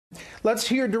Let's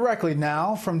hear directly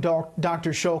now from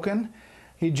Dr. Shulkin.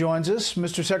 He joins us.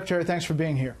 Mr. Secretary, thanks for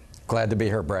being here. Glad to be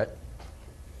here, Brett.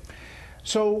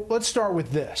 So let's start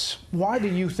with this. Why do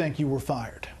you think you were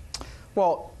fired?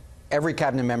 Well, every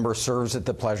cabinet member serves at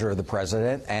the pleasure of the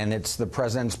president, and it's the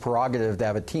president's prerogative to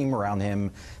have a team around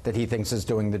him that he thinks is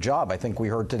doing the job. I think we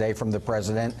heard today from the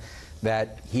president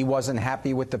that he wasn't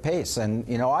happy with the pace. And,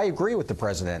 you know, I agree with the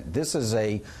president. This is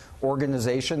a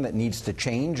organization that needs to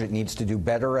change. It needs to do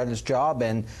better at its job.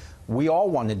 And we all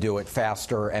want to do it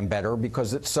faster and better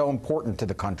because it's so important to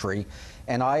the country.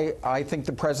 And I think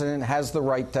the president has the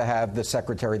right to have the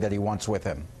secretary that he wants with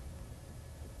him.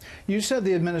 You said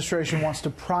the administration wants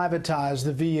to privatize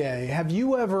the VA. Have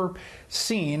you ever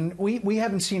seen, we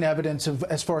haven't seen evidence of,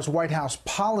 as far as White House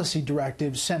policy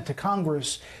directives sent to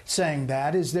Congress saying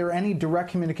that. Is there any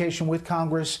direct communication with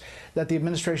Congress that the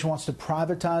administration wants to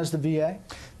privatize the VA?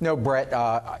 No, Brett,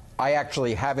 I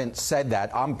actually haven't said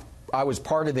that. I was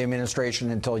part of the administration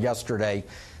until yesterday.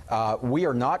 We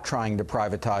are not trying to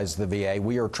privatize the VA.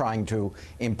 We are trying to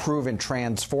improve and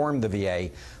transform the VA.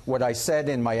 What I said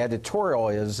in my editorial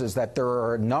is that there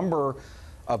are a number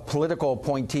of political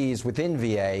appointees within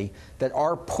VA that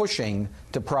are pushing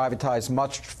to privatize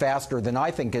much faster than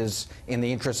I think is in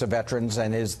the interest of veterans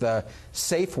and is the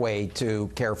safe way to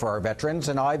care for our veterans.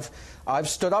 And I've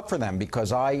stood up for them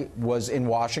because I was in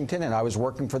Washington and I was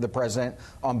working for the president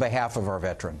on behalf of our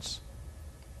veterans.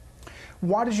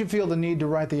 Why did you feel the need to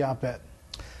write the op-ed?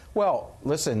 Well,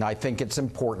 listen, I think it's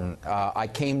important. I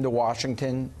came to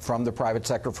Washington from the private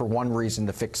sector for one reason: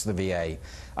 to fix the VA.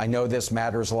 I know this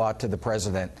matters a lot to the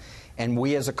president, and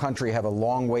we as a country have a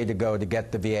long way to go to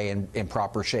get the VA in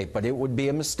proper shape. But it would be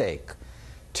a mistake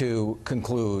to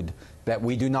conclude that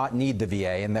we do not need the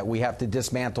VA and that we have to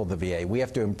dismantle the VA. We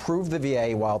have to improve the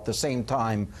VA while at the same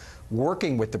time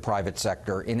working with the private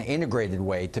sector in an integrated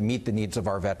way to meet the needs of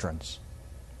our veterans.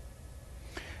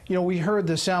 You know, we heard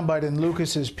the soundbite in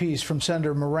Lucas's piece from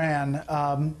Senator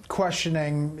Moran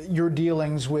questioning your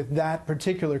dealings with that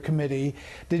particular committee.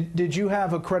 Did you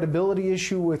have a credibility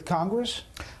issue with Congress?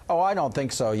 Oh, I don't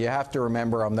think so. You have to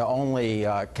remember I'm the only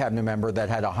cabinet member that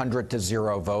had a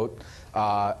 100-0 vote.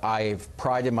 I've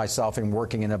prided myself in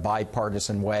working in a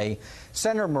bipartisan way.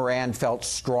 Senator Moran felt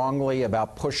strongly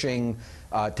about pushing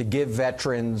to give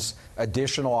veterans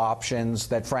additional options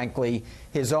that, frankly,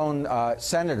 his own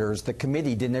senators, the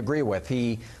committee, didn't agree with.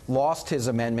 He lost his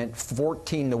amendment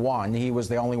 14-1. He was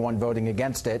the only one voting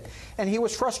against it, and he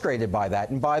was frustrated by that.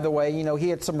 And by the way, you know, he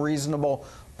had some reasonable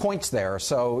points there.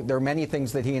 So there are many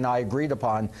things that he and I agreed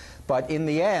upon. But in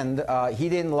the end, he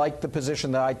didn't like the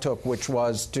position that I took, which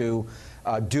was to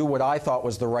do what I thought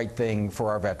was the right thing for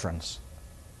our veterans.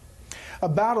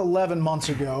 About 11 months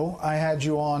ago, I had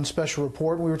you on Special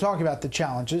Report. We were talking about the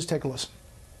challenges. Take a listen.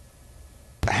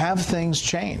 Have things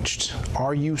changed?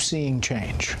 Are you seeing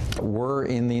change? We're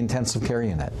in the intensive care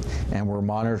unit, and we're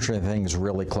monitoring things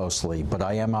really closely. But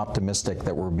I am optimistic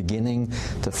that we're beginning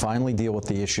to finally deal with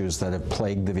the issues that have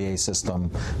plagued the VA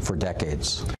system for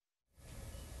decades.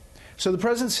 So the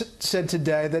president said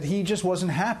today that he just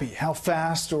wasn't happy how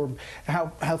fast or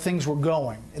how things were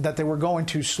going, that they were going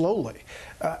too slowly.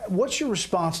 What's your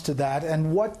response to that,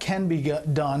 and what can be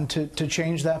done to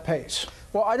change that pace?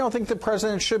 Well, I don't think the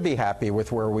president should be happy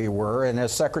with where we were, and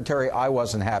as secretary, I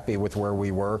wasn't happy with where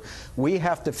we were. We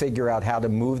have to figure out how to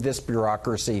move this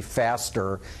bureaucracy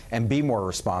faster and be more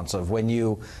responsive. When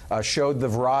you showed the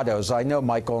Verados, I know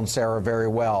Michael and Sarah very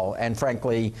well, and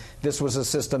frankly, this was a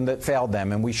system that failed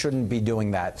them, and we shouldn't be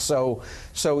doing that. So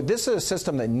this is a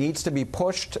system that needs to be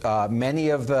pushed. Many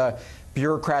of the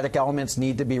bureaucratic elements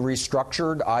need to be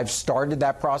restructured. I've started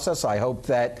that process. I hope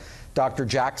that Dr.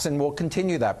 Jackson will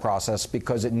continue that process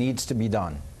because it needs to be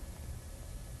done.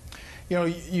 You know,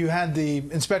 you had the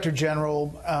Inspector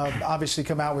General obviously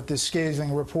come out with this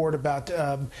scathing report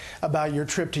about your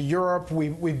trip to Europe.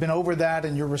 We've been over that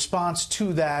and your response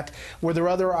to that. Were there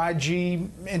other IG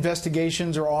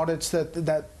investigations or audits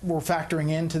that were factoring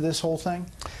into this whole thing?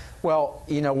 Well,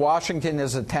 you know, Washington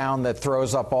is a town that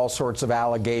throws up all sorts of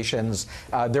allegations.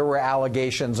 There were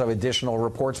allegations of additional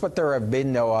reports, but there have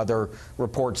been no other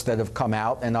reports that have come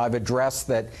out. And I've addressed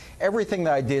that everything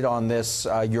that I did on this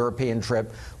European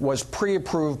trip was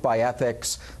pre-approved by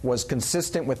ethics, was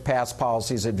consistent with past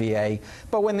policies at VA.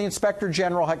 But when the Inspector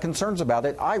General had concerns about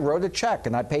it, I wrote a check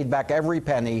and I paid back every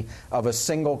penny of a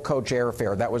single coach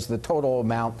airfare. That was the total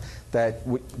amount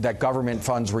that government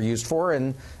funds were used for,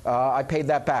 and I paid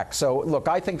that back. So, look,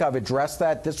 I think I've addressed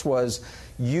that. This was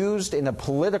used in a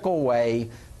political way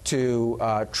to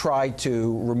try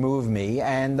to remove me.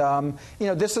 And you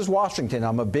know, this is Washington.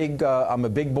 I'm a big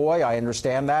boy. I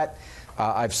understand that.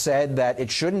 I've said that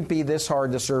it shouldn't be this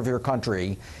hard to serve your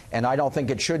country, and I don't think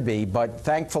it should be, but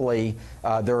thankfully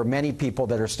there are many people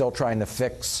that are still trying to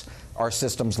fix our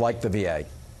systems like the VA.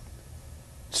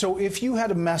 So if you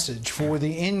had a message for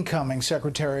the incoming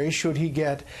secretary, should he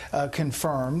get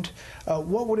confirmed,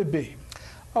 what would it be?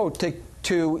 Oh,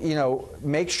 to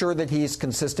make sure that he's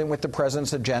consistent with the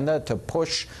president's agenda, to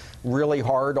push really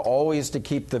hard, always to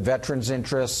keep the veterans'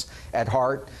 interests at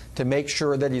heart, to make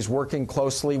sure that he's working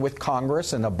closely with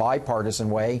Congress in a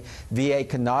bipartisan way. VA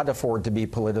cannot afford to be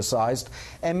politicized.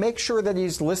 And make sure that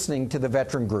he's listening to the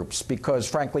veteran groups, because,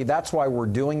 frankly, that's why we're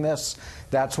doing this.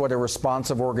 That's what a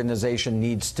responsive organization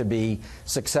needs to be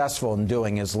successful in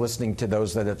doing, is listening to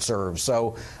those that it serves.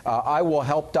 So I will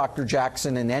help Dr.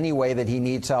 Jackson in any way that he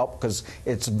needs help, because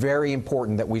it's very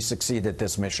important that we succeed at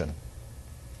this mission.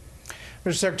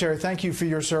 Mr. Secretary, thank you for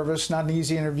your service. Not an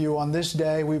easy interview on this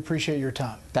day. We appreciate your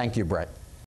time. Thank you, Brett.